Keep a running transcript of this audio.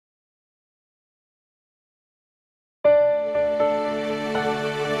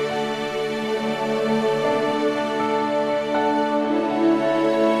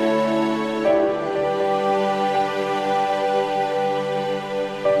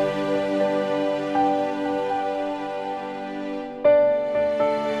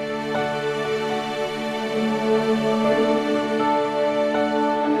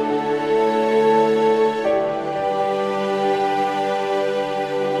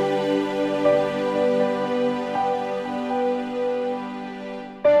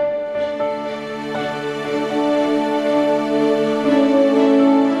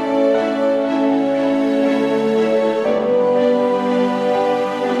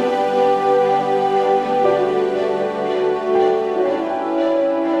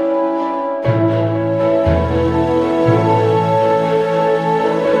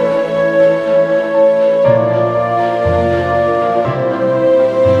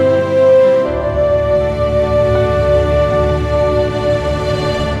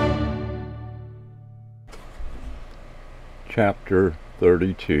Chapter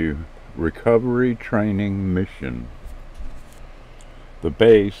 32, Recovery Training Mission. The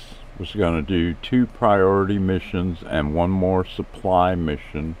base was going to do 2 priority missions and 1 more supply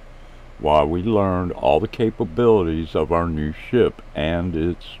mission while we learned all the capabilities of our new ship and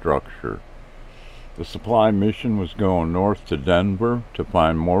its structure. The supply mission was going north to Denver to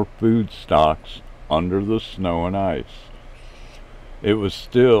find more food stocks under the snow and ice. It was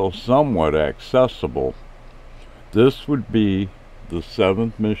still somewhat accessible. This would be the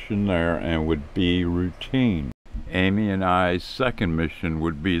 7th mission there and would be routine. Amy and I's second mission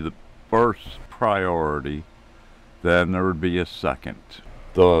would be the first priority, then there would be a second.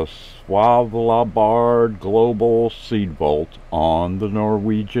 The Svalbard Global Seed Vault on the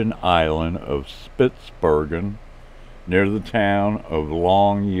Norwegian island of Spitsbergen, near the town of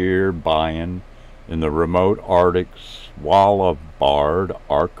Longyearbyen in the remote Arctic Svalbard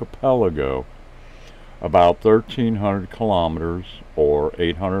archipelago, about 1,300 kilometers or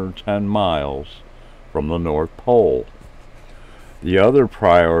 810 miles from the North Pole. The other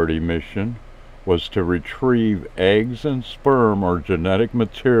priority mission was to retrieve eggs and sperm or genetic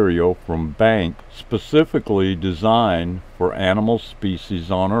material from banks specifically designed for animal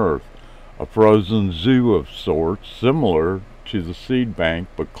species on Earth, a frozen zoo of sorts similar to the seed bank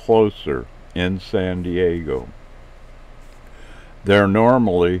but closer in San Diego. There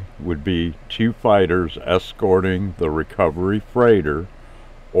normally would be 2 fighters escorting the recovery freighter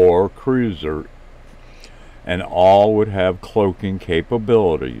or cruiser, and all would have cloaking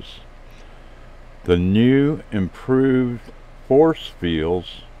capabilities. The new improved force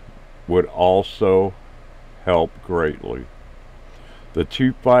fields would also help greatly. The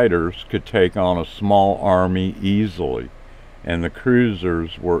 2 fighters could take on a small army easily, and the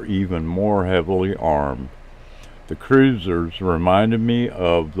cruisers were even more heavily armed. The cruisers reminded me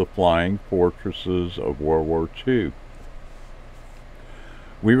of the flying fortresses of World War II.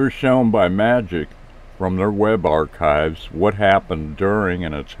 We were shown by magic from their web archives what happened during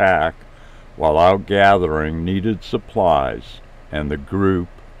an attack while out gathering needed supplies, and the group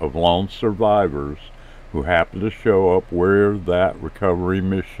of lone survivors who happened to show up where that recovery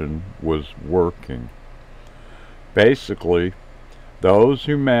mission was working. Basically, those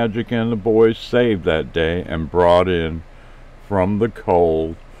who Magic and the boys saved that day and brought in from the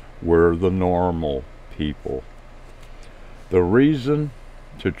cold were the normal people. The reason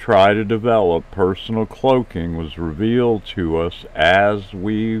to try to develop personal cloaking was revealed to us as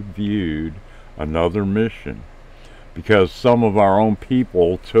we viewed another mission, because some of our own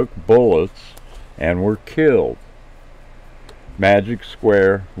people took bullets and were killed. Magic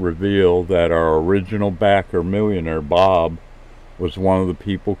Square revealed that our original backer, Millionaire Bob, was one of the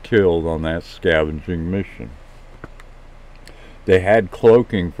people killed on that scavenging mission. They had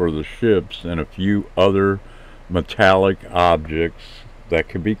cloaking for the ships and a few other metallic objects that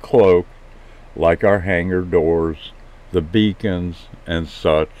could be cloaked, like our hangar doors, the beacons, and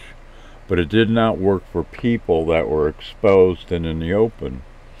such, but it did not work for people that were exposed and in the open.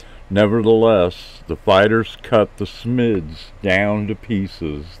 Nevertheless, the fighters cut the Smids down to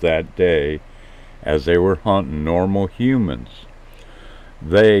pieces that day as they were hunting normal humans.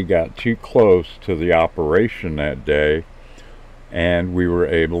 They got too close to the operation that day, and we were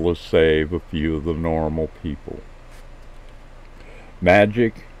able to save a few of the normal people.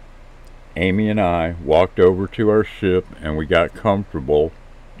 Magic, Amy and I walked over to our ship and we got comfortable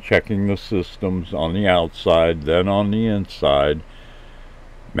checking the systems on the outside, then on the inside.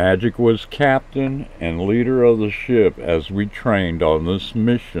 Magic was captain and leader of the ship as we trained on this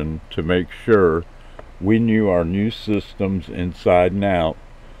mission to make sure we knew our new systems inside and out,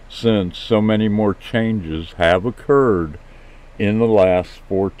 since so many more changes have occurred in the last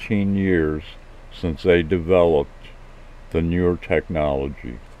 14 years since they developed the newer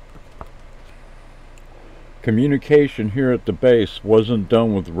technology. Communication here at the base wasn't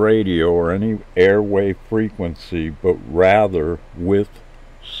done with radio or any airwave frequency, but rather with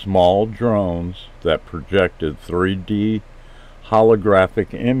small drones that projected 3D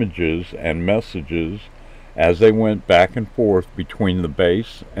holographic images and messages as they went back and forth between the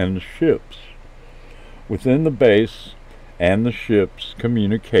base and the ships. Within the base and the ships,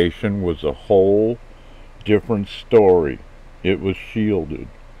 communication was a whole different story. It was shielded.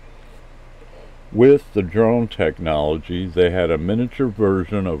 With the drone technology, they had a miniature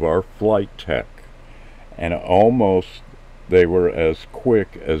version of our flight tech, and almost they were as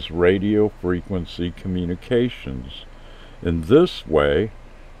quick as radio frequency communications. In this way,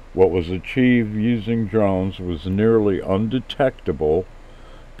 what was achieved using drones was nearly undetectable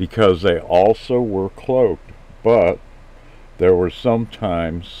because they also were cloaked, but there were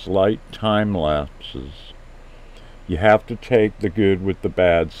sometimes slight time lapses. You have to take the good with the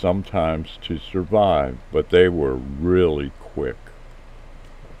bad sometimes to survive, but they were really quick.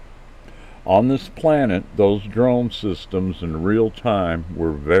 On this planet, those drone systems in real time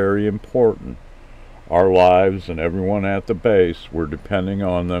were very important. Our lives and everyone at the base were depending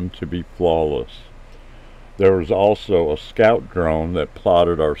on them to be flawless. There was also a scout drone that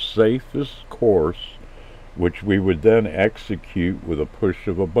plotted our safest course, which we would then execute with a push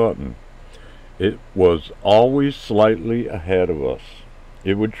of a button. It was always slightly ahead of us.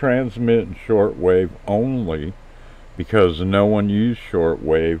 It would transmit in shortwave only because no one used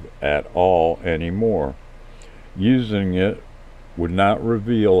shortwave at all anymore. Using it would not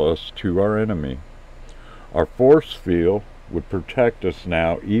reveal us to our enemy. Our force field would protect us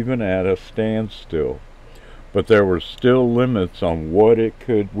now even at a standstill, but there were still limits on what it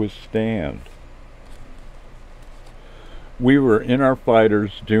could withstand. We were in our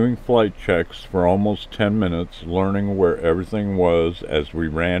fighters doing flight checks for almost 10 minutes, learning where everything was as we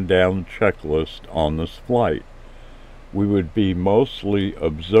ran down the checklist on this flight. We would be mostly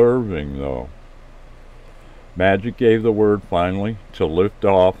observing though. Magic gave the word finally to lift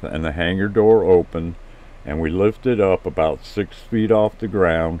off, and the hangar door opened, and we lifted up about 6 feet off the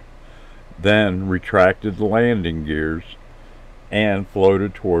ground, then retracted the landing gears and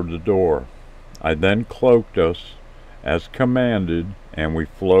floated toward the door. I then cloaked us as commanded, and we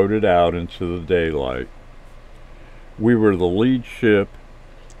floated out into the daylight. We were the lead ship.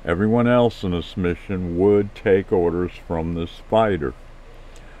 Everyone else in this mission would take orders from this fighter.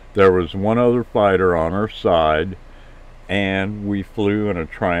 There was one other fighter on our side, and we flew in a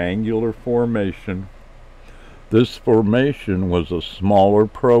triangular formation. This formation was a smaller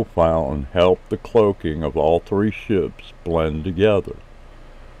profile and helped the cloaking of all three ships blend together.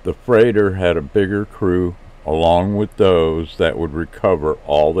 The freighter had a bigger crew, along with those that would recover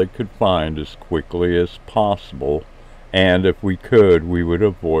all they could find as quickly as possible, and if we could, we would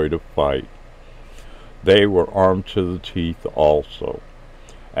avoid a fight. They were armed to the teeth also.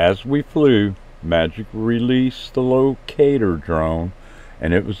 As we flew, Magic released the locator drone,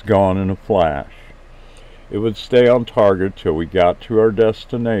 and it was gone in a flash. It would stay on target till we got to our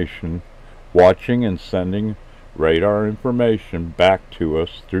destination, watching and sending radar information back to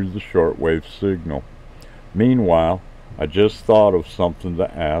us through the shortwave signal. Meanwhile, I just thought of something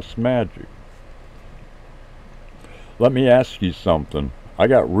to ask Magic. Let me ask you something. I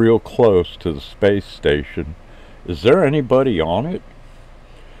got real close to the space station. Is there anybody on it?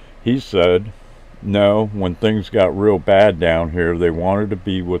 He said, no, when things got real bad down here, they wanted to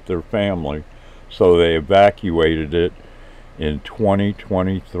be with their family, so they evacuated it in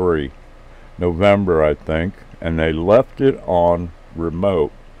 2023, November, I think, and they left it on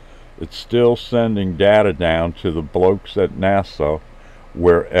remote. It's still sending data down to the blokes at NASA,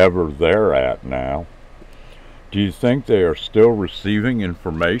 wherever they're at now. Do you think they are still receiving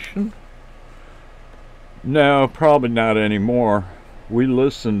information? No, probably not anymore. We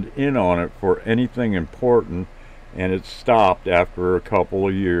listened in on it for anything important, and it stopped after a couple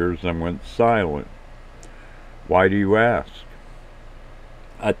of years and went silent. Why do you ask?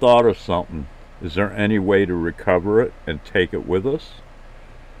 I thought of something. Is there any way to recover it and take it with us?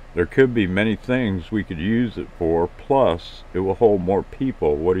 There could be many things we could use it for, plus it will hold more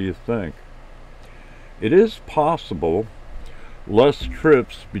people. What do you think? It is possible. Less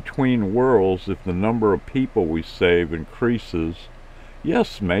trips between worlds if the number of people we save increases.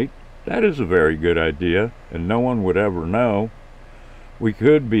 Yes, mate, that is a very good idea, and no one would ever know. We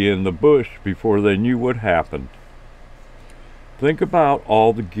could be in the bush before they knew what happened. Think about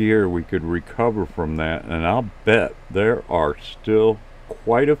all the gear we could recover from that, and I'll bet there are still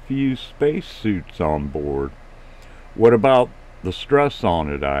quite a few spacesuits on board. What about the stress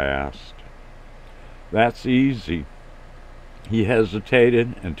on it? I asked. That's easy. He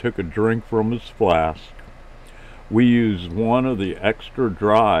hesitated and took a drink from his flask. We used one of the extra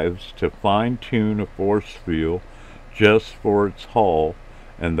drives to fine-tune a force field just for its hull,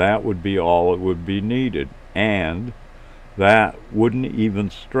 and that would be all it would be needed. And that wouldn't even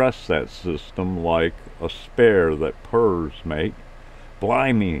stress that system like a spare that purrs, mate.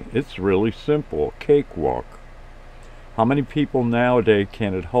 Blimey, it's really simple, a cakewalk. How many people nowadays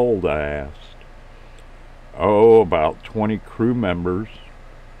can it hold? I asked. Oh, about 20 crew members.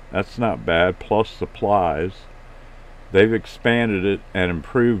 That's not bad, plus supplies. They've expanded it and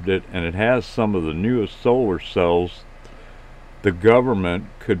improved it, and it has some of the newest solar cells the government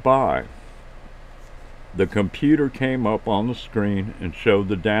could buy. The computer came up on the screen and showed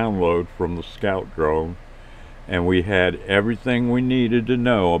the download from the scout drone, and we had everything we needed to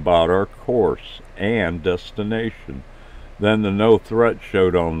know about our course and destination. Then the no threat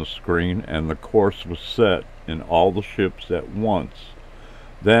showed on the screen, and the course was set. in all the ships at once.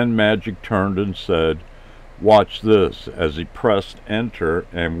 Then Magic turned and said, "Watch this," as he pressed enter,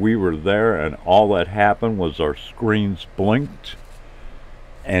 and we were there, and all that happened was our screens blinked,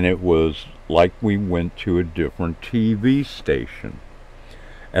 and it was like we went to a different TV station,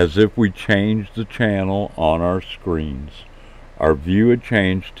 as if we changed the channel on our screens. Our view had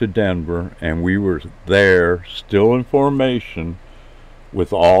changed to Denver, and we were there, still in formation,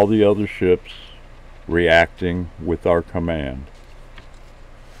 with all the other ships reacting with our command.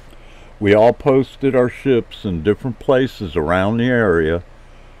 We all posted our ships in different places around the area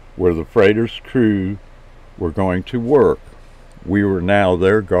where the freighter's crew were going to work. We were now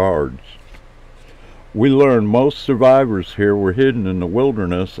their guards. We learned most survivors here were hidden in the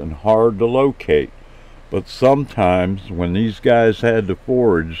wilderness and hard to locate, but sometimes when these guys had to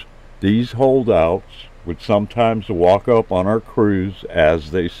forage, these holdouts would sometimes walk up on our crews as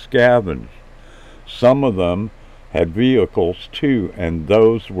they scavenged. Some of them had vehicles too, and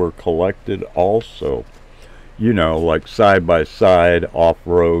those were collected also. You know, like side-by-side,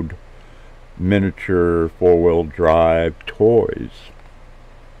 off-road, miniature, four-wheel drive toys.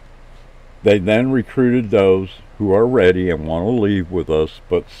 They then recruited those who are ready and want to leave with us,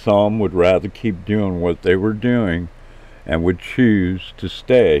 but some would rather keep doing what they were doing and would choose to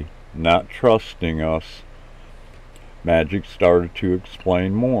stay, not trusting us. Magic started to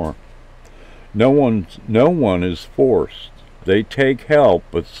explain more. No one is forced. They take help,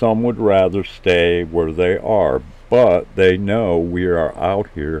 but some would rather stay where they are. But they know we are out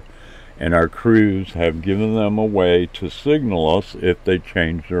here, and our crews have given them a way to signal us if they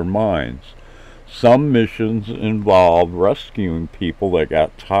change their minds. Some missions involve rescuing people that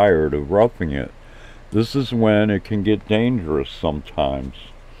got tired of roughing it. This is when it can get dangerous sometimes.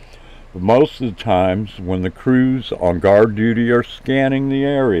 But most of the times, when the crews on guard duty are scanning the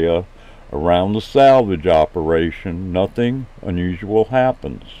area around the salvage operation, nothing unusual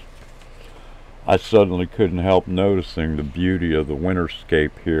happens. I suddenly couldn't help noticing the beauty of the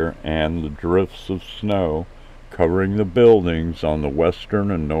winterscape here and the drifts of snow covering the buildings on the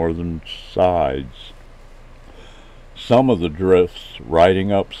western and northern sides. Some of the drifts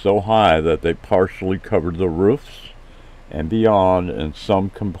riding up so high that they partially covered the roofs and beyond, and some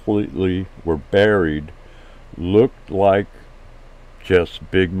completely were buried, looked like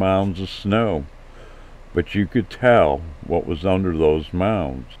just big mounds of snow, but you could tell what was under those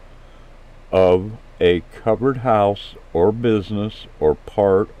mounds. Of a covered house or business or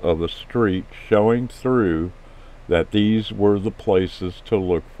part of a street showing through that these were the places to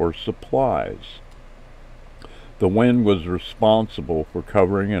look for supplies. The wind was responsible for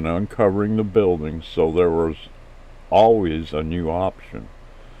covering and uncovering the buildings, so there was always a new option.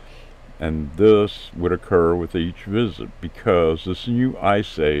 And this would occur with each visit, because this new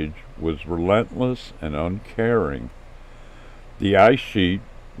ice age was relentless and uncaring. The ice sheet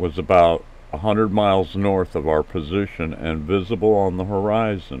was about 100 miles north of our position and visible on the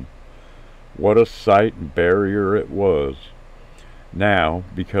horizon. What a sight and barrier it was. Now,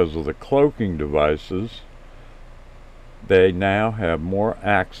 because of the cloaking devices, they now have more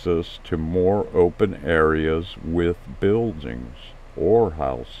access to more open areas with buildings or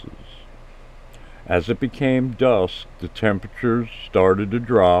houses. As it became dusk, the temperatures started to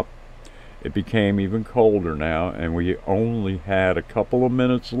drop. It became even colder now, and we only had a couple of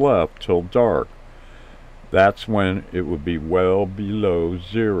minutes left till dark. That's when it would be well below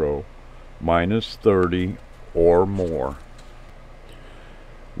zero, -30 or more.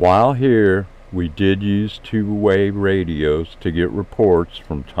 While here, we did use two-way radios to get reports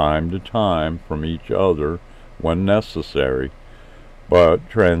from time to time from each other when necessary, but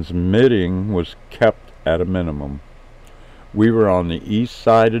transmitting was kept at a minimum. We were on the east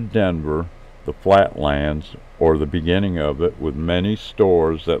side of Denver, the flatlands, or the beginning of it, with many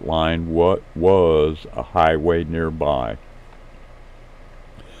stores that lined what was a highway nearby.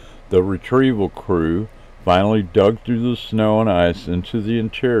 The retrieval crew finally dug through the snow and ice into the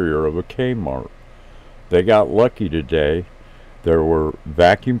interior of a Kmart. They got lucky today. There were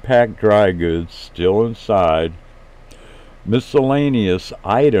vacuum-packed dry goods still inside, miscellaneous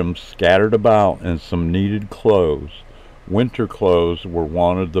items scattered about, and some needed clothes. Winter clothes were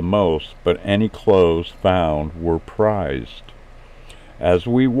wanted the most, but any clothes found were prized. As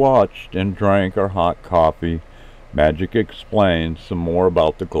we watched and drank our hot coffee, Magic explained some more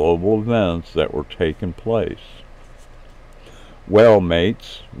about the global events that were taking place. Well,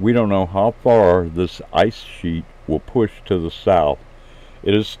 mates, we don't know how far this ice sheet will push to the south.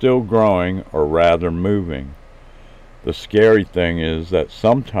 It is still growing, or rather moving. The scary thing is that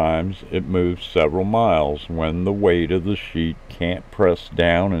sometimes it moves several miles when the weight of the sheet can't press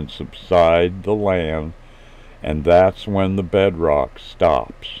down and subside the land and that's when the bedrock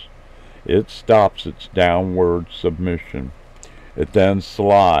stops. It stops its downward submission. It then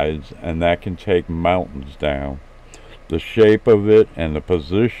slides, and that can take mountains down. The shape of it and the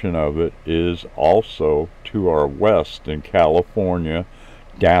position of it is also to our west in California,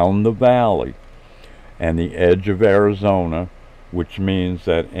 down the valley, and the edge of Arizona, which means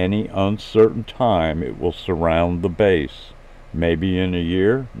that any uncertain time it will surround the base. Maybe in a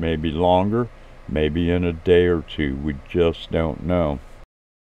year, maybe longer, maybe in a day or two. We just don't know.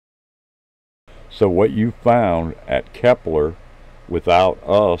 So what you found at Kepler, without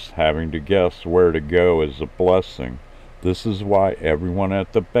us having to guess where to go, is a blessing. This is why everyone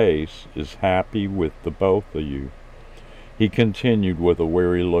at the base is happy with the both of you. He continued with a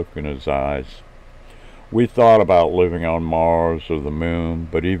weary look in his eyes. We thought about living on Mars or the moon,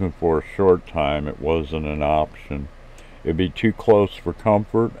 but even for a short time it wasn't an option. It'd be too close for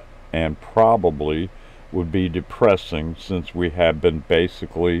comfort and probably would be depressing, since we have been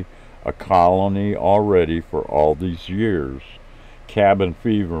basically a colony already for all these years. Cabin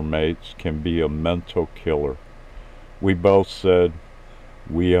fever, mates, can be a mental killer. We both said,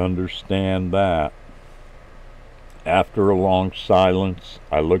 "We understand that." After a long silence,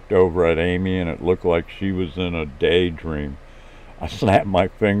 I looked over at Amy, and it looked like she was in a daydream. I snapped my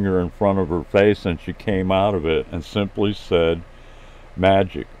finger in front of her face, and she came out of it and simply said,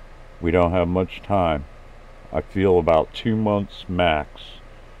 "Magic, we don't have much time. I feel about 2 months max."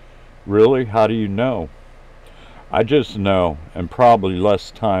 "Really? How do you know?" "I just know, and probably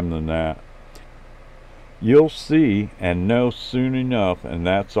less time than that. You'll see and know soon enough, and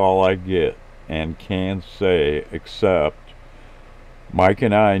that's all I get and can say, except Mike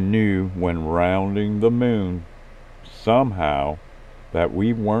and I knew when rounding the moon somehow that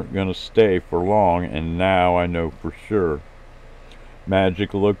we weren't going to stay for long, and now I know for sure."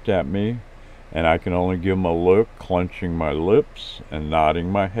 Magic looked at me, and I can only give him a look, clenching my lips and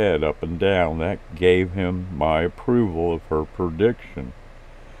nodding my head up and down. That gave him my approval of her prediction.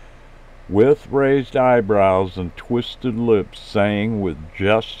 With raised eyebrows and twisted lips, saying with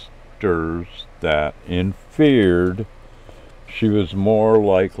gestures that inferred she was more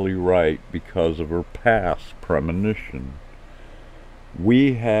likely right because of her past premonition.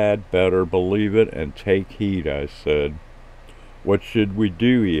 "We had better believe it and take heed," I said. "What should we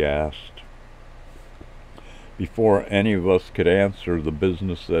do?" he asked. Before any of us could answer, the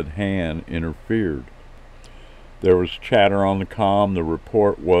business at hand interfered. There was chatter on the comm. The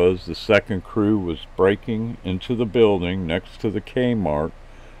report was the second crew was breaking into the building next to the Kmart.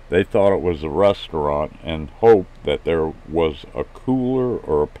 They thought it was a restaurant and hoped that there was a cooler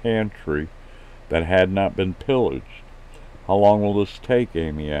or a pantry that had not been pillaged. "How long will this take?"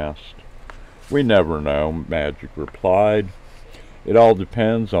 Amy asked. "We never know," Magic replied. "It all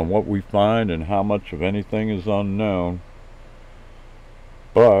depends on what we find, and how much of anything is unknown.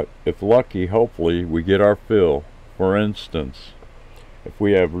 But, if lucky, hopefully we get our fill. For instance, if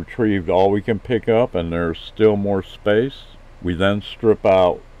we have retrieved all we can pick up and there's still more space, we then strip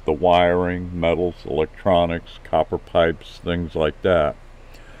out the wiring, metals, electronics, copper pipes, things like that.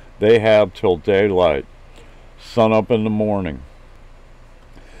 They have till daylight, sun up in the morning.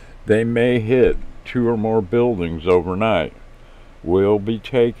 They may hit 2 or more buildings overnight. We'll be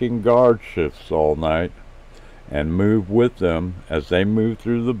taking guard shifts all night and move with them as they move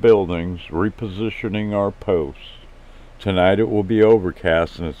through the buildings, repositioning our posts. Tonight it will be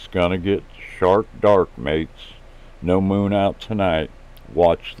overcast, and it's gonna get sharp dark, mates. No moon out tonight.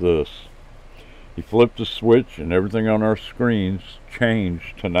 Watch this." He flipped a switch, and everything on our screens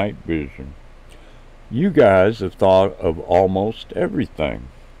changed to night vision. "You guys have thought of almost everything."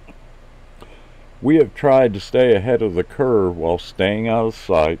 "We have tried to stay ahead of the curve while staying out of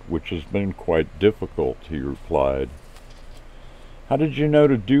sight, which has been quite difficult," he replied. "How did you know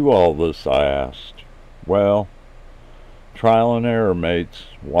to do all this?" I asked. "Well, trial and error, mates,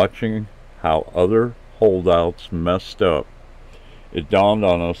 watching how other holdouts messed up. It dawned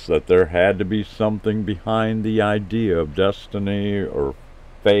on us that there had to be something behind the idea of destiny or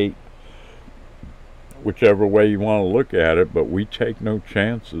fate, whichever way you want to look at it, but we take no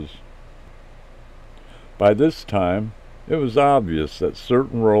chances." By this time, it was obvious that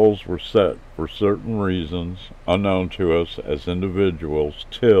certain roles were set for certain reasons, unknown to us as individuals,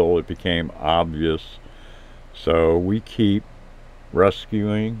 till it became obvious. So we keep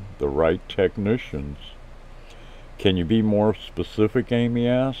rescuing the right technicians. "Can you be more specific?" Amy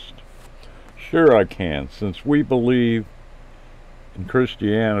asked. "Sure I can. Since we believe in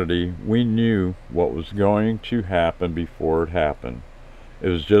Christianity, we knew what was going to happen before it happened. It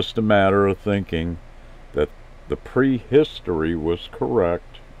was just a matter of thinking that the prehistory was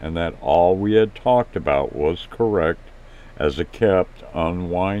correct and that all we had talked about was correct as it kept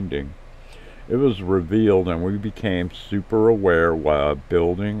unwinding. It was revealed and we became super aware while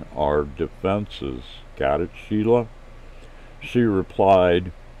building our defenses. Got it, Sheila? She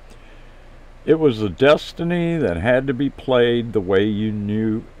replied, "It was a destiny that had to be played the way you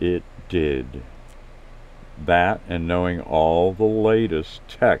knew it did." That and knowing all the latest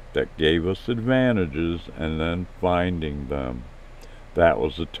tech that gave us advantages and then finding them. That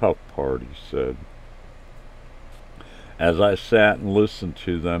was the tough part, he said. As I sat and listened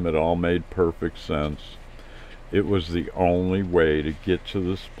to them, it all made perfect sense. It was the only way to get to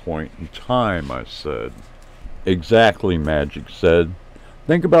this point in time, I said. Exactly, Magic said.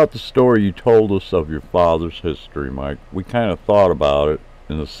 Think about the story you told us of your father's history, Mike. We kind of thought about it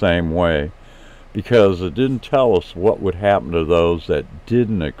in the same way, because it didn't tell us what would happen to those that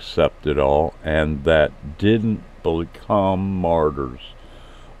didn't accept it all and that didn't become martyrs.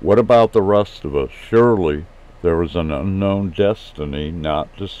 What about the rest of us? Surely there was an unknown destiny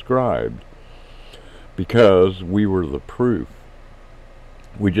not described, because we were the proof.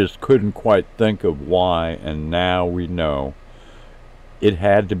 We just couldn't quite think of why, and now we know. It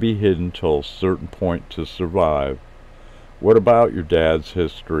had to be hidden till a certain point to survive. What about your dad's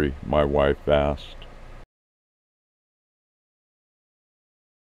history? My wife asked.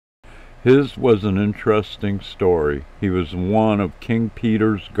 His was an interesting story. He was one of King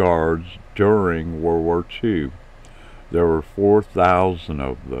Peter's guards during World War II. There were 4,000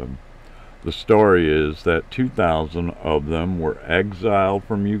 of them. The story is that 2,000 of them were exiled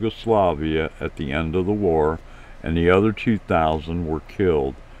from Yugoslavia at the end of the war, and the other 2,000 were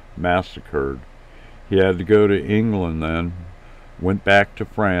killed, massacred. He had to go to England then, went back to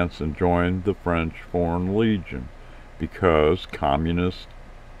France and joined the French Foreign Legion, because communists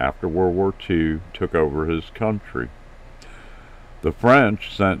after World War II took over his country. The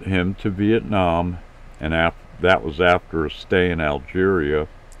French sent him to Vietnam, and that was after a stay in Algeria,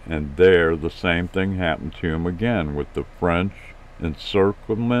 and there the same thing happened to him again with the French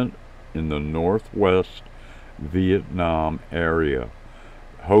encirclement in the northwest Vietnam area.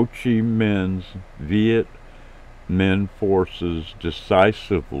 Ho Chi Minh's Viet Minh forces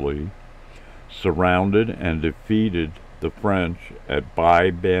decisively surrounded and defeated the French at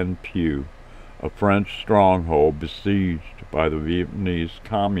Bai Ben Phu, a French stronghold besieged by the Vietnamese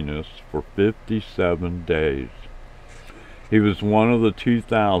communists for 57 days. He was one of the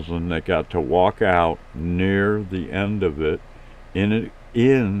 2,000 that got to walk out near the end of it in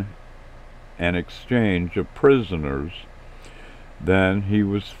an exchange of prisoners. Then he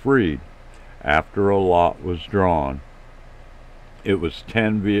was freed after a lot was drawn. It was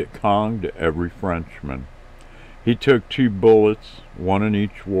 10 Viet Cong to every Frenchman. He took 2 bullets, one in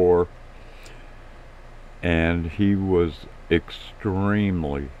each war, and he was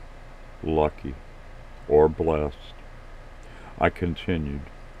extremely lucky or blessed. I continued.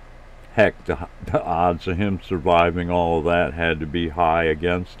 Heck, the odds of him surviving all of that had to be high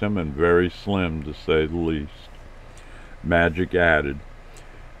against him, and very slim to say the least. Magic added,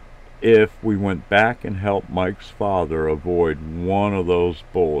 if we went back and helped Mike's father avoid one of those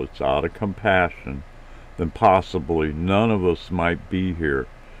bullets out of compassion, then possibly none of us might be here.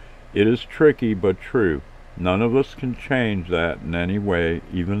 It is tricky but true. None of us can change that in any way,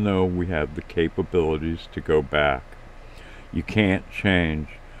 even though we have the capabilities to go back. You can't change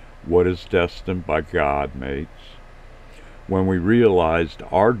what is destined by God, mates. When we realized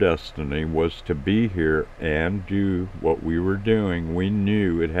our destiny was to be here and do what we were doing, we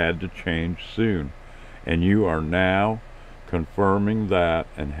knew it had to change soon. And you are now confirming that,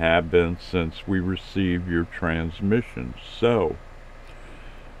 and have been since we received your transmission. So,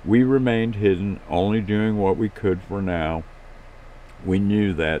 we remained hidden, only doing what we could for now. We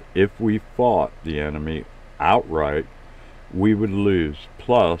knew that if we fought the enemy outright, we would lose.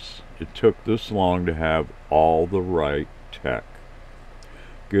 Plus, it took this long to have all the right tech.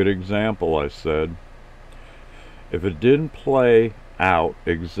 Good example, I said. If it didn't play out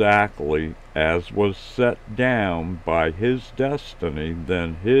exactly as was set down by his destiny,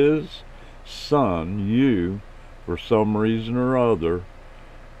 then his son, you, for some reason or other,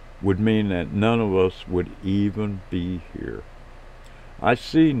 would mean that none of us would even be here. I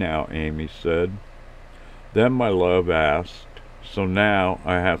see now, Amy said. Then my love asked, so now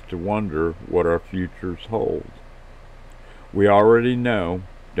I have to wonder what our futures hold. We already know,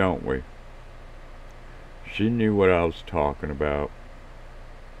 don't we? She knew what I was talking about.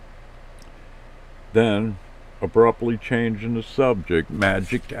 Then, abruptly changing the subject,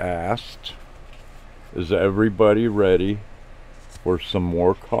 Magic asked, is everybody ready for some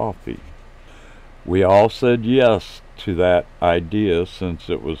more coffee? We all said yes to that idea since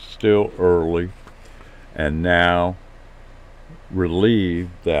it was still early, and now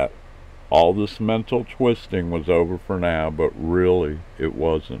relieved that all this mental twisting was over for now, but really it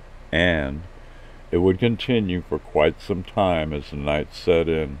wasn't, and it would continue for quite some time as the night set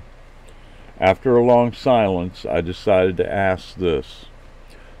in. After a long silence, I decided to ask this.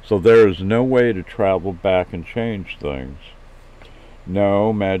 So there is no way to travel back and change things?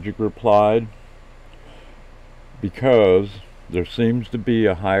 No, Magic replied, because there seems to be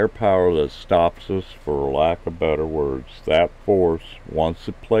a higher power that stops us, for lack of better words. That force wants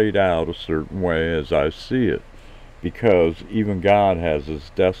it played out a certain way as I see it, because even God has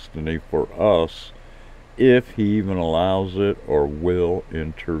his destiny for us if he even allows it or will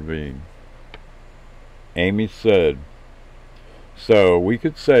intervene. Amy said, so we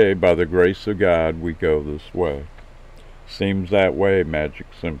could say by the grace of God we go this way. Seems that way, Magic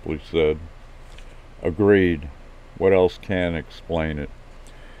simply said. Agreed. What else can explain it?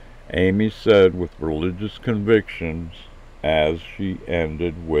 Amy said with religious convictions as she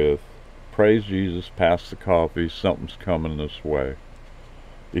ended with, praise Jesus, pass the coffee, something's coming this way.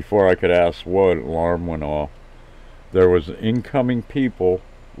 Before I could ask what, an alarm went off. There was incoming people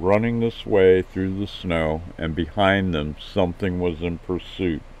running this way through the snow, and behind them something was in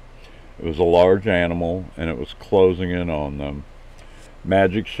pursuit. It was a large animal, and it was closing in on them.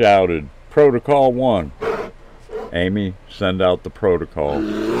 Magic shouted, Protocol 1. Amy, send out the protocol.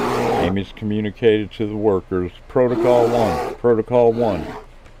 Amy's communicated to the workers, Protocol 1, Protocol 1.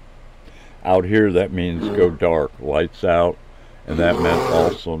 Out here that means go dark, lights out, and that meant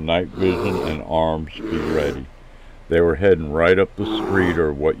also night vision and arms be ready. They were heading right up the street,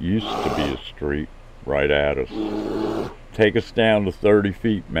 or what used to be a street, right at us. Take us down to 30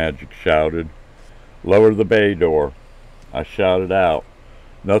 feet, Magic shouted. Lower the bay door. I shouted out.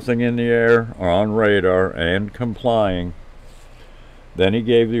 Nothing in the air or on radar, and complying. Then he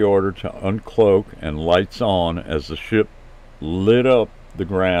gave the order to uncloak and lights on as the ship lit up the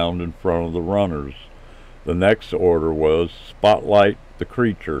ground in front of the runners. The next order was spotlight the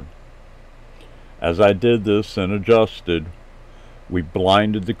creature. As I did this and adjusted, we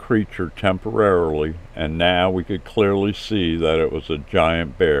blinded the creature temporarily, and now we could clearly see that it was a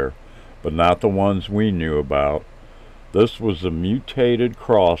giant bear, but not the ones we knew about. This was a mutated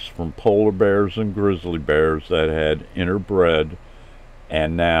cross from polar bears and grizzly bears that had interbred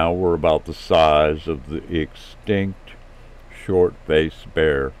and now were about the size of the extinct short-faced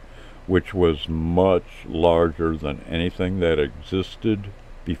bear, which was much larger than anything that existed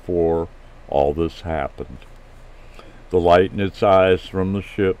before all this happened. The light in its eyes from the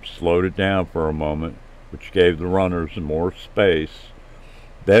ship slowed it down for a moment, which gave the runners more space.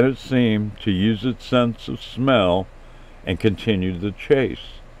 Then it seemed to use its sense of smell and continued the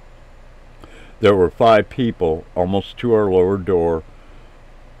chase. There were 5 people almost to our lower door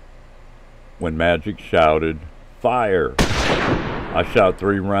when Magic shouted, Fire! I shot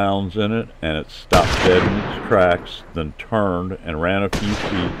 3 rounds in it, and it stopped dead in its tracks, then turned and ran a few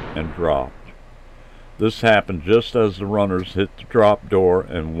feet and dropped. This happened just as the runners hit the drop door,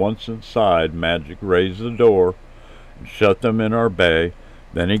 and once inside, Magic raised the door and shut them in our bay.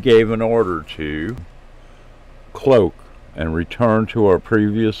 Then he gave an order to cloak and return to our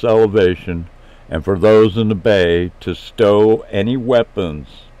previous elevation, and for those in the bay to stow any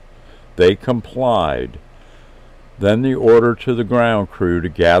weapons. They complied. Then the order to the ground crew to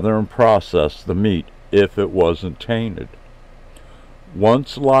gather and process the meat if it wasn't tainted.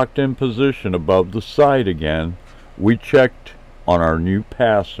 Once locked in position above the site again, we checked on our new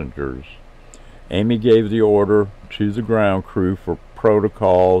passengers. Amy gave the order to the ground crew for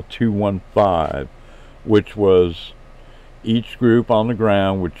Protocol 215, which was each group on the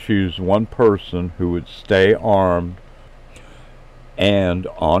ground would choose one person who would stay armed and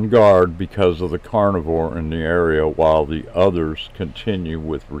on guard because of the carnivore in the area, while the others continue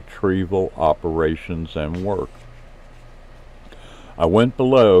with retrieval operations and work. I went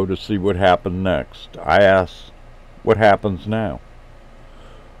below to see what happened next. I asked, what happens now?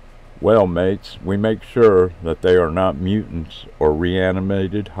 Well, mates, we make sure that they are not mutants or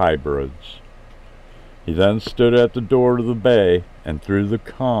reanimated hybrids. He then stood at the door to the bay and through the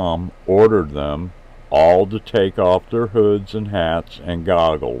comm ordered them all to take off their hoods and hats and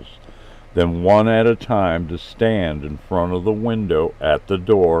goggles, then one at a time to stand in front of the window at the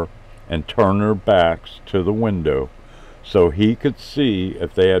door and turn their backs to the window so he could see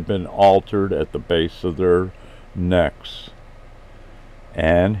if they had been altered at the base of their necks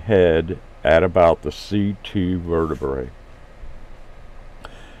and head at about the C2 vertebrae.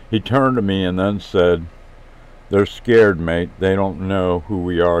 He turned to me and then said, They're scared, mate. They don't know who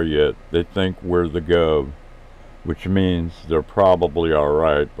we are yet. They think we're the Gov, which means they're probably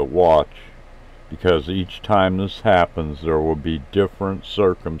alright, but watch, because each time this happens there will be different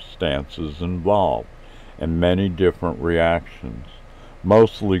circumstances involved and many different reactions.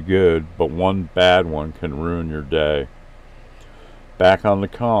 Mostly good, but one bad one can ruin your day. Back on the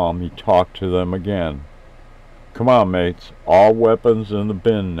comm, he talked to them again. Come on, mates. All weapons in the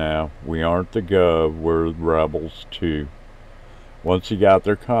bin now. We aren't the Gov, we're rebels too. Once he got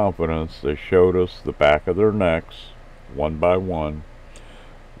their confidence, they showed us the back of their necks, one by one.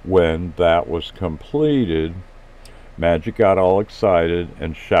 When that was completed, Magic got all excited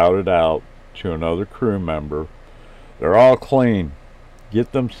and shouted out to another crew member, "They're all clean.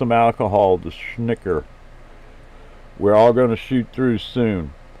 Get them some alcohol to snicker. We're all going to shoot through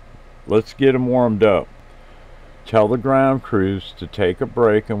soon. Let's get them warmed up. Tell the ground crews to take a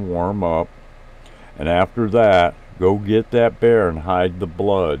break and warm up. And after that, go get that bear and hide the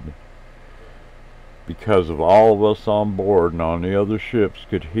blood." Because of all of us on board and on the other ships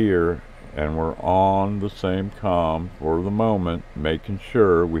could hear and were on the same comm for the moment, making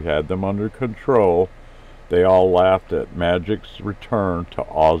sure we had them under control, they all laughed at Magic's return to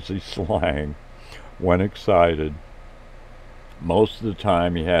Aussie slang when excited. Most of the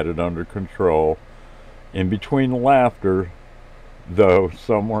time he had it under control. In between the laughter, though,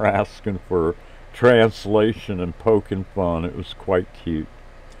 some were asking for translation and poking fun. It was quite cute.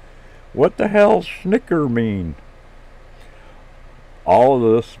 What the hell snicker mean? All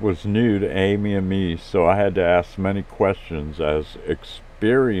of this was new to Amy and me, so I had to ask many questions as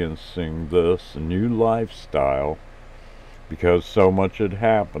experiencing this new lifestyle because so much had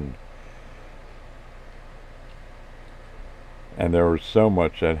happened. And there was so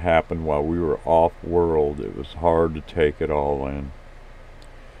much that happened while we were off-world, it was hard to take it all in.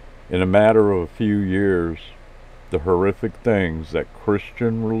 In a matter of a few years, the horrific things that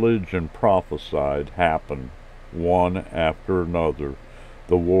Christian religion prophesied happened, one after another.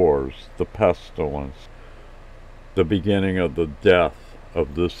 The wars, the pestilence, the beginning of the death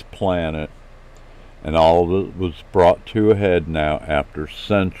of this planet, and all of it was brought to a head now after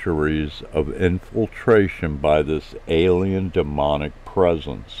centuries of infiltration by this alien demonic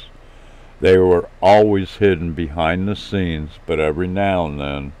presence. They were always hidden behind the scenes, but every now and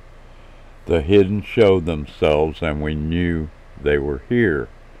then the hidden showed themselves and we knew they were here.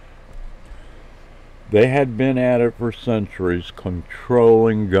 They had been at it for centuries,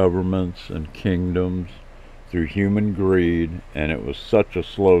 controlling governments and kingdoms through human greed, and it was such a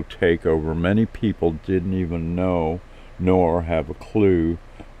slow takeover many people didn't even know nor have a clue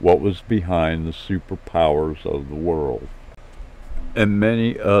what was behind the superpowers of the world and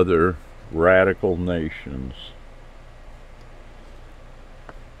many other radical nations.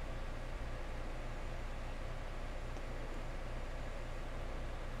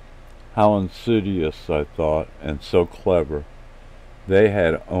 How insidious, I thought, and so clever. They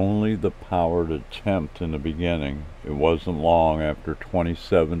had only the power to tempt in the beginning. It wasn't long after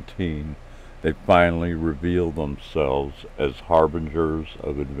 2017 they finally revealed themselves as harbingers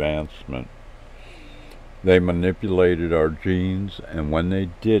of advancement. They manipulated our genes, and when they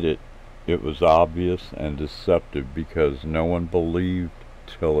did it, it was obvious and deceptive because no one believed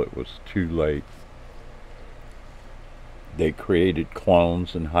till it was too late. They created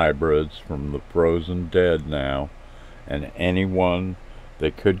clones and hybrids from the frozen dead now, and anyone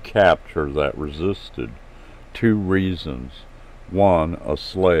they could capture that resisted. 2 reasons. 1, a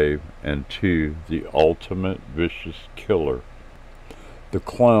slave, and 2, the ultimate vicious killer. The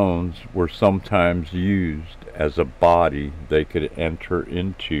clones were sometimes used as a body they could enter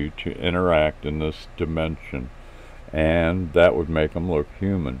into to interact in this dimension, and that would make them look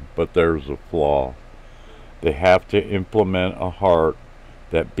human. But there's a flaw. They have to implement a heart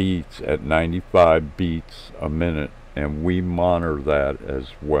that beats at 95 beats a minute, and we monitor that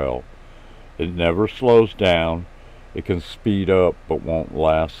as well. It never slows down. It can speed up but won't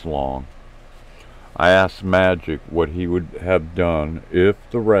last long. I asked Magic what he would have done if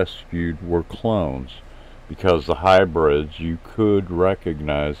the rescued were clones, because the hybrids you could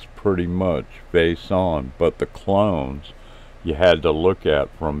recognize pretty much face on, but the clones you had to look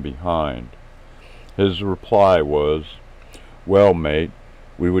at from behind. His reply was, "Well, mate,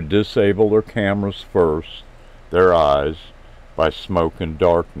 we would disable their cameras first, their eyes, by smoke and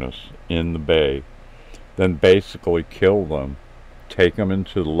darkness in the bay, then basically kill them, take them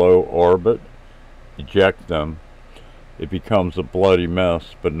into low orbit, eject them. It becomes a bloody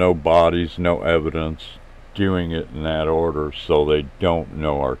mess, but no bodies, no evidence, doing it in that order so they don't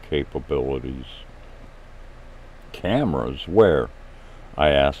know our capabilities." Cameras? Where? I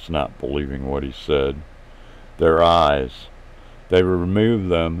asked, not believing what he said. Their eyes. They remove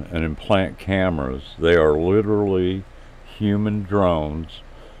them and implant cameras. They are literally human drones.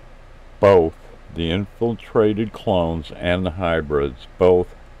 Both the infiltrated clones and the hybrids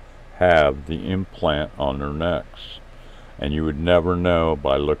both have the implant on their necks, and you would never know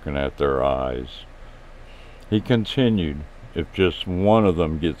by looking at their eyes. He continued, if just one of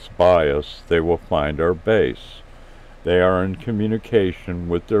them gets by us, they will find our base. They are in communication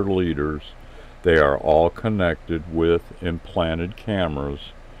with their leaders. They are all connected with implanted cameras.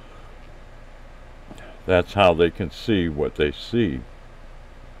 That's how they can see what they see.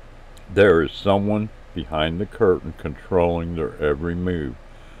 There is someone behind the curtain controlling their every move.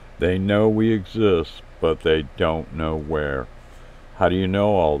 They know we exist, but they don't know where. How do you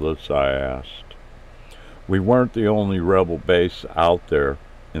know all this? I asked. We weren't the only rebel base out there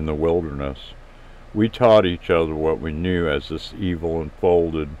in the wilderness. We taught each other what we knew as this evil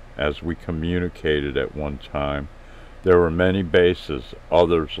unfolded, as we communicated at one time. There were many bases,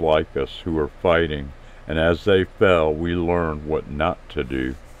 others like us, who were fighting, and as they fell, we learned what not to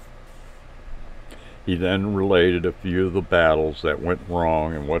do. He then related a few of the battles that went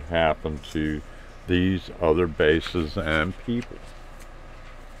wrong and what happened to these other bases and people.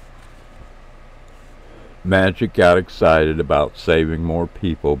 Magic got excited about saving more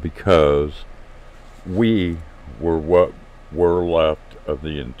people because we were what were left of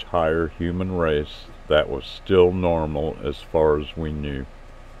the entire human race that was still normal as far as we knew.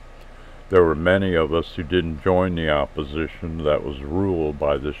 There were many of us who didn't join the opposition that was ruled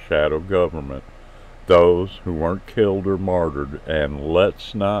by the shadow government, those who weren't killed or martyred, and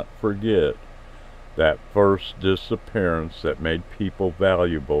let's not forget that first disappearance that made people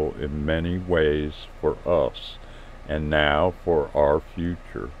valuable in many ways for us, and now for our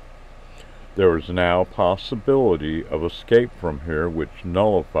future. There was now a possibility of escape from here which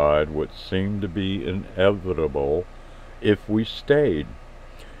nullified what seemed to be inevitable if we stayed.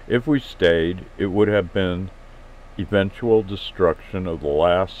 If we stayed, it would have been eventual destruction of the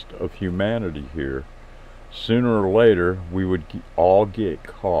last of humanity here. Sooner or later, we would all get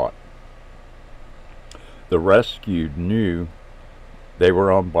caught. The rescued knew they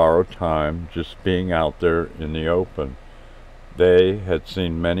were on borrowed time, just being out there in the open. They had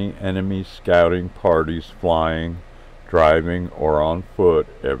seen many enemy scouting parties flying, driving, or on foot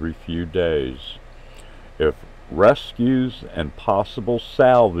every few days. If rescues and possible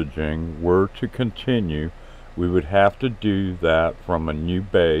salvaging were to continue, we would have to do that from a new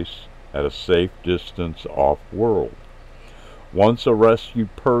base at a safe distance off-world. Once a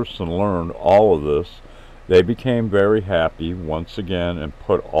rescued person learned all of this, they became very happy once again and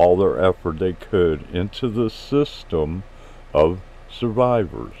put all their effort they could into the system of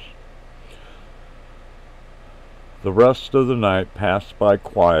survivors. The rest of the night passed by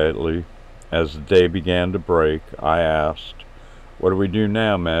quietly. As the day began to break, I asked, "What do we do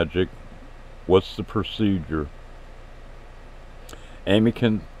now, Magic? What's the procedure?" "Amy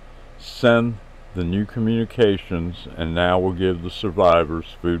can send the new communications, and now we'll give the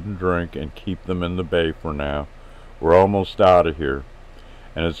survivors food and drink and keep them in the bay for now. We're almost out of here,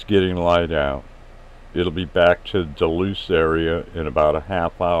 and it's getting light out. It'll be back to the Duluth area in about a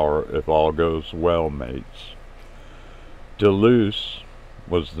half hour if all goes well, mates." Duluth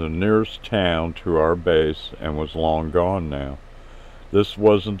was the nearest town to our base and was long gone now. This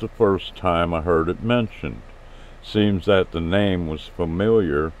wasn't the first time I heard it mentioned. Seems that the name was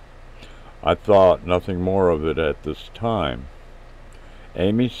familiar. I thought nothing more of it at this time.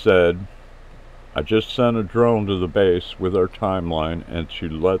 Amy said, "I just sent a drone to the base with our timeline and to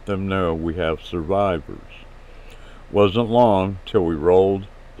let them know we have survivors." Wasn't long till we rolled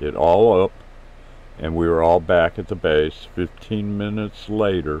it all up and we were all back at the base 15 minutes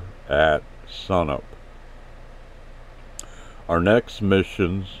later at sunup. Our next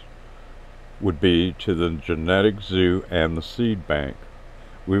missions would be to the genetic zoo and the seed bank.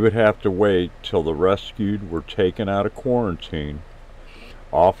 We would have to wait till the rescued were taken out of quarantine,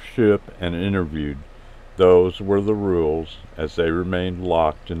 off ship, and interviewed. Those were the rules, as they remained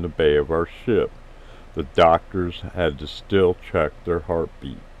locked in the bay of our ship. The doctors had to still check their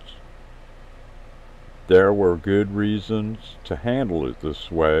heartbeats. There were good reasons to handle it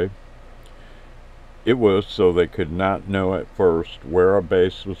this way. It was so they could not know at first where our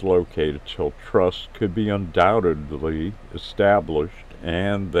base was located till trust could be undoubtedly established,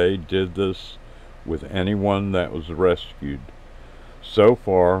 and they did this with anyone that was rescued. So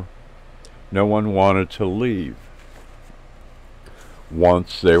far, no one wanted to leave.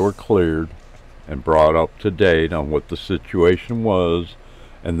 Once they were cleared and brought up to date on what the situation was,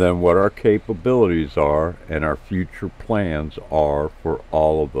 and then what our capabilities are and our future plans are for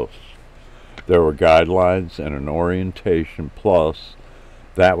all of us. There were guidelines and an orientation, plus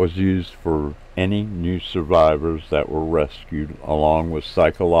that was used for any new survivors that were rescued, along with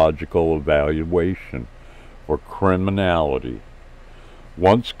psychological evaluation for criminality.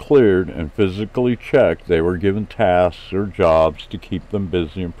 Once cleared and physically checked, they were given tasks or jobs to keep them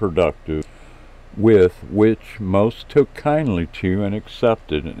busy and productive, with which most took kindly to and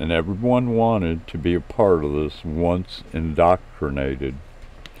accepted, and everyone wanted to be a part of this once indoctrinated.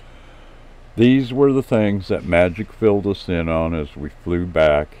 These were the things that Magic filled us in on as we flew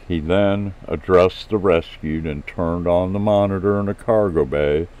back. He then addressed the rescued and turned on the monitor in the cargo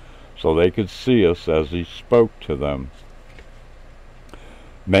bay so they could see us as he spoke to them.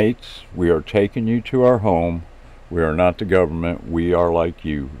 Mates, we are taking you to our home. We are not the government. We are like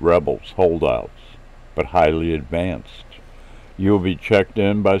you, rebels, holdouts, but highly advanced. You will be checked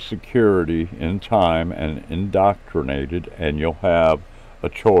in by security in time and indoctrinated, and you'll have a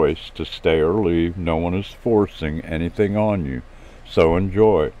choice to stay or leave. No one is forcing anything on you, so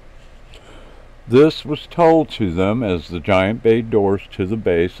enjoy. This was told to them as the giant bay doors to the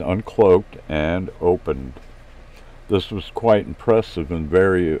base uncloaked and opened. This was quite impressive and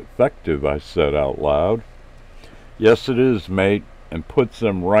very effective, I said out loud. Yes, it is, mate, and puts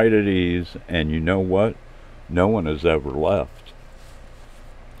them right at ease, and you know what? No one has ever left.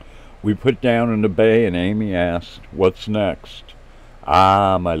 We put down in the bay, and Amy asked, "What's next?"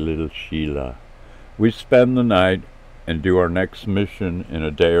 "Ah, my little Sheila, we spend the night and do our next mission in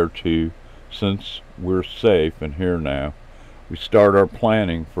a day or two, since we're safe and here now. We start our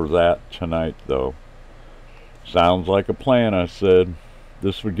planning for that tonight, though." "Sounds like a plan," I said.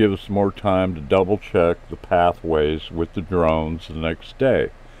 This would give us more time to double-check the pathways with the drones the next day,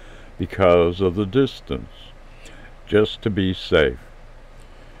 because of the distance, just to be safe.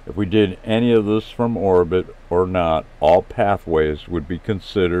 If we did any of this from orbit or not, all pathways would be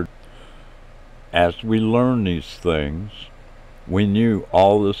considered. As we learned these things, we knew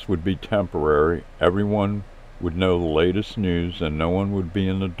all this would be temporary. Everyone would know the latest news, and no one would be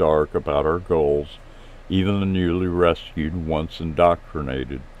in the dark about our goals, even the newly rescued once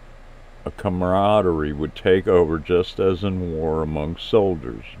indoctrinated. A camaraderie would take over, just as in war among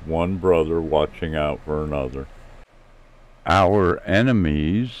soldiers, one brother watching out for another. Our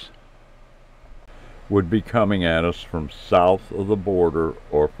enemies would be coming at us from south of the border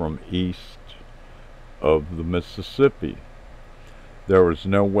or from east of the Mississippi. There was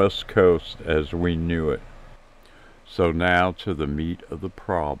no West Coast as we knew it. So now to the meat of the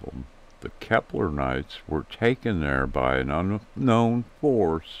problem. The Kepler Knights were taken there by an unknown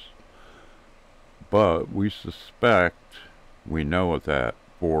force, but we suspect we know what that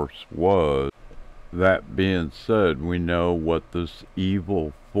force was. That being said, we know what this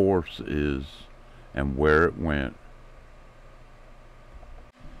evil force is and where it went.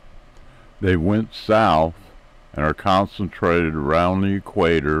 They went south and are concentrated around the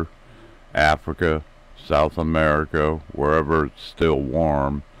equator, Africa, South America, wherever it's still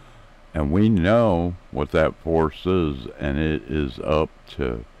warm. And we know what that force is, and it is up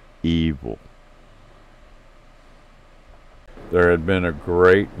to evil. There had been a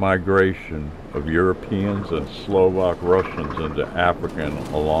great migration of Europeans and Slovak Russians into Africa,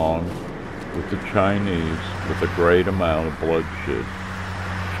 along with the Chinese, with a great amount of bloodshed.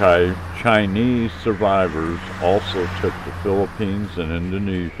 Chinese survivors also took the Philippines and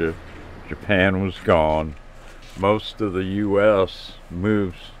Indonesia. Japan was gone. Most of the U.S.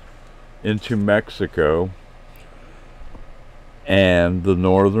 moved into Mexico and the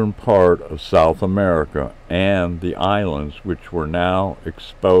northern part of South America and the islands, which were now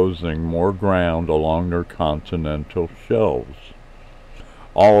exposing more ground along their continental shelves.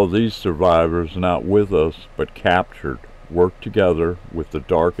 All of these survivors, not with us but captured, worked together with the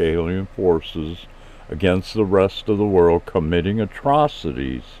dark alien forces against the rest of the world, committing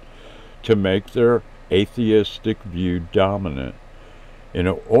atrocities to make their atheistic view dominant. In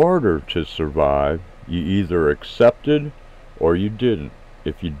order to survive, you either accepted or you didn't.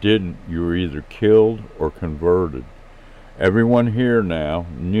 If you didn't, you were either killed or converted. Everyone here now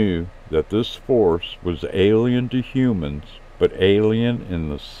knew that this force was alien to humans, but alien in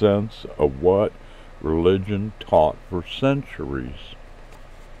the sense of what religion taught for centuries.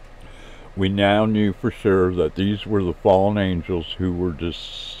 We now knew for sure that these were the fallen angels who were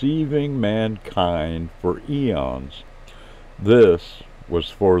deceiving mankind for eons. This was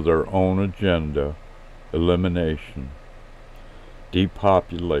for their own agenda: elimination,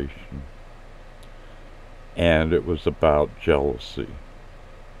 depopulation, and it was about jealousy.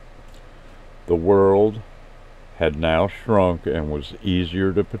 The world had now shrunk and was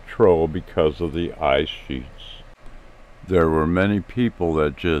easier to patrol because of the ice sheets. There were many people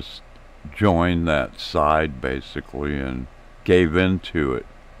that just joined that side basically and gave into it.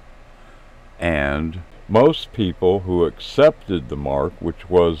 And most people who accepted the mark, which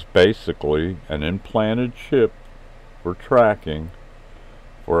was basically an implanted chip for tracking,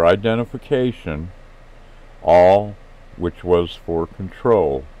 for identification, all which was for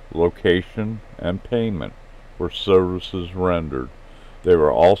control, location, and payment for services rendered. They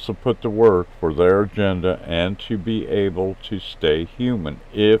were also put to work for their agenda and to be able to stay human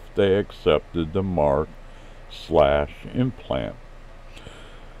if they accepted the mark/implant.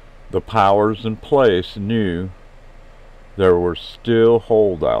 The powers in place knew there were still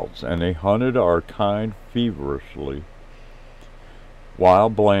holdouts, and they hunted our kind feverishly,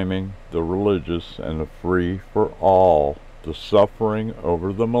 while blaming the religious and the free for all the suffering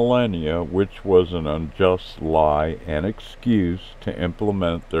over the millennia, which was an unjust lie and excuse to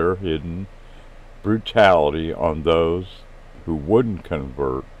implement their hidden brutality on those who wouldn't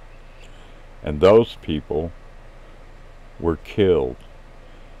convert. And those people were killed,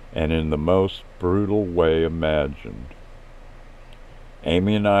 and in the most brutal way imagined.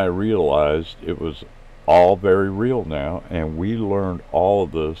 Amy and I realized it was all very real now, and we learned all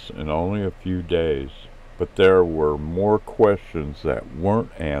of this in only a few days. But there were more questions that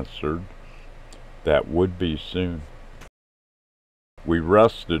weren't answered that would be soon. We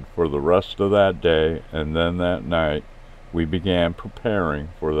rested for the rest of that day, and then that night we began preparing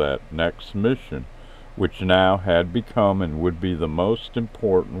for that next mission, which now had become and would be the most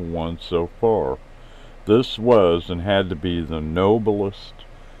important one so far. This was and had to be the noblest,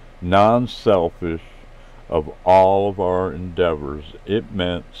 non-selfish of all of our endeavors. It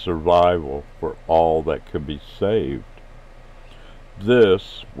meant survival for all that could be saved.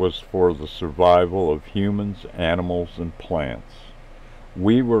 This was for the survival of humans, animals, and plants.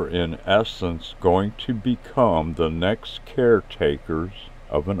 We were in essence going to become the next caretakers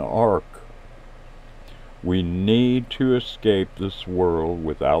of an ark. We need to escape this world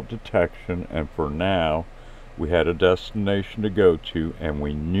without detection, and for now we had a destination to go to, and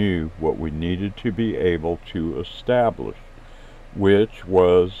we knew what we needed to be able to establish, which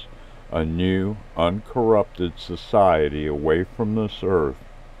was a new, uncorrupted society away from this earth.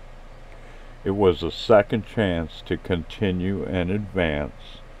 It was a second chance to continue and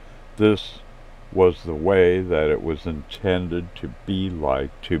advance. This was the way that it was intended to be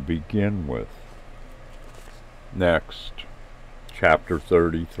like to begin with. Next, chapter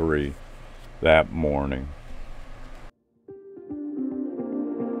 33, that morning.